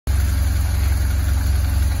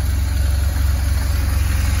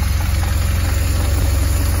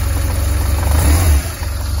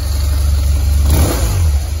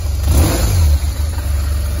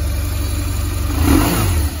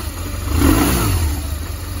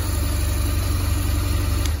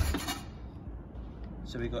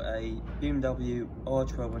So we got a Bmw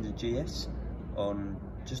R1200Gs on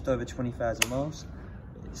just over 20,000 miles.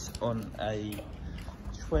 It's on a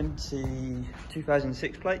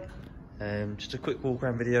 2006 plate. Just a quick walk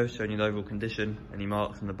around video showing you the overall condition, any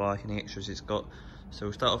marks on the bike, any extras it's got. So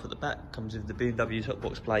we'll start off at the back. Comes with the BMW top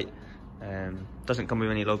box plate. Doesn't come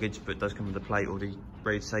with any luggage, but does come with the plate already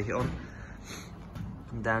ready to take it on.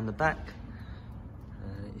 Come down the back.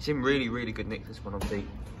 It's in really good nick, this one. Obviously,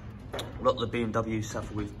 a lot of the BMWs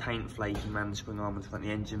suffer with paint flaking around the spring arm and front of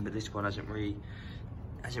the engine, but this one hasn't really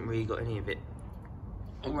got any of it.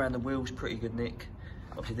 All around the wheels, pretty good nick.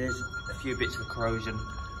 Obviously, there's a few bits of corrosion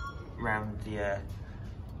around the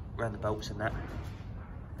bolts and that.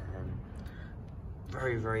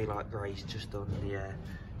 Very light greys just on the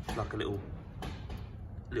like a little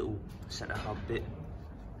centre hub bit.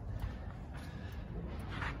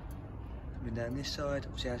 Coming down this side,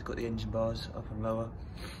 obviously it's got the engine bars up and lower.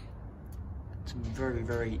 Some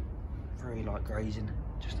very light grazing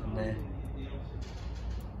just on there.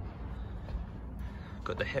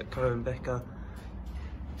 Got the Hepco and Becker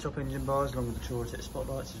top engine bars along with the Tourer set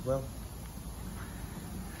spotlights as well.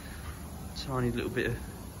 Tiny little bit of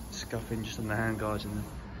scuffing just on the handguards and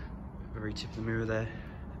the very tip of the mirror there.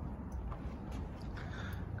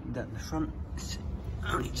 Coming down the front, it's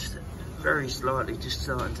only just very slightly just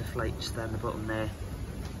starting to flake just down the bottom there.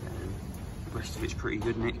 The rest of it's pretty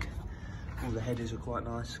good nick. All the headers are quite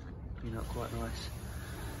nice, clean up quite nice.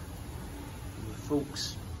 And the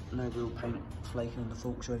forks, no real paint flaking on the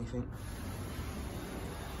forks or anything.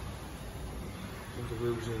 All the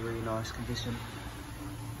wheels are in really nice condition.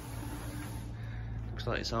 Looks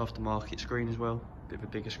like it's aftermarket screen as well. Bit of a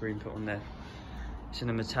bigger screen put on there. It's in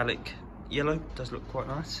a metallic yellow, does look quite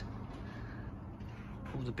nice.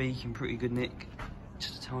 All the beak in pretty good nick.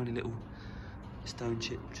 Just a tiny little stone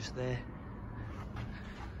chip just there.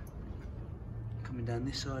 Coming down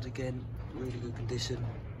this side again, really good condition.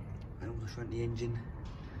 And all the front of the engine,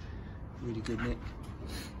 really good nick.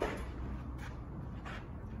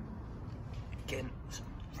 Again, some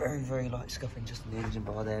very light scuffing just on the engine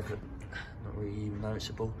bar there, but not really even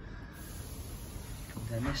noticeable. Coming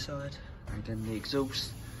down this side, and then the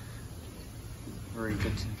exhaust, very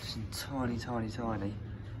good, some tiny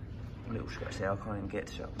little scratch there. I can't even get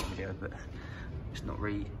to show up the video, but it's not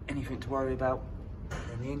really anything to worry about.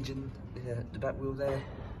 And the engine, the back wheel there,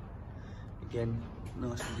 again,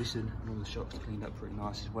 nice condition, and all the shocks cleaned up pretty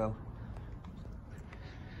nice as well.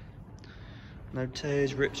 No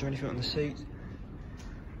tears, rips or anything on the seat.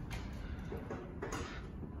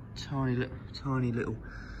 Tiny little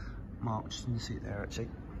marks in the seat there actually,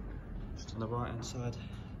 just on the right hand side.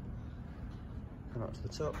 Come up to the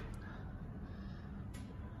top.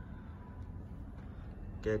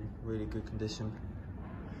 Again, really good condition.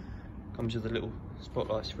 Comes with a little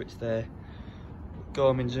spotlight switch there.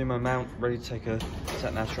 Garmin Zumo mount, ready to take a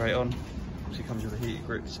sat nav straight on. Obviously comes with a heated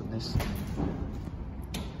grips on this.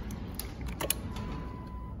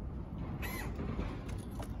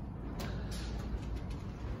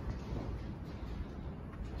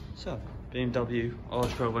 So, BMW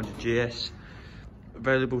R1200Gs,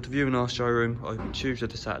 available to view in our showroom, open Tuesday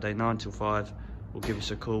to Saturday 9 till 5, or give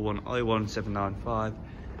us a call on 01795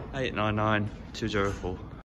 899 204.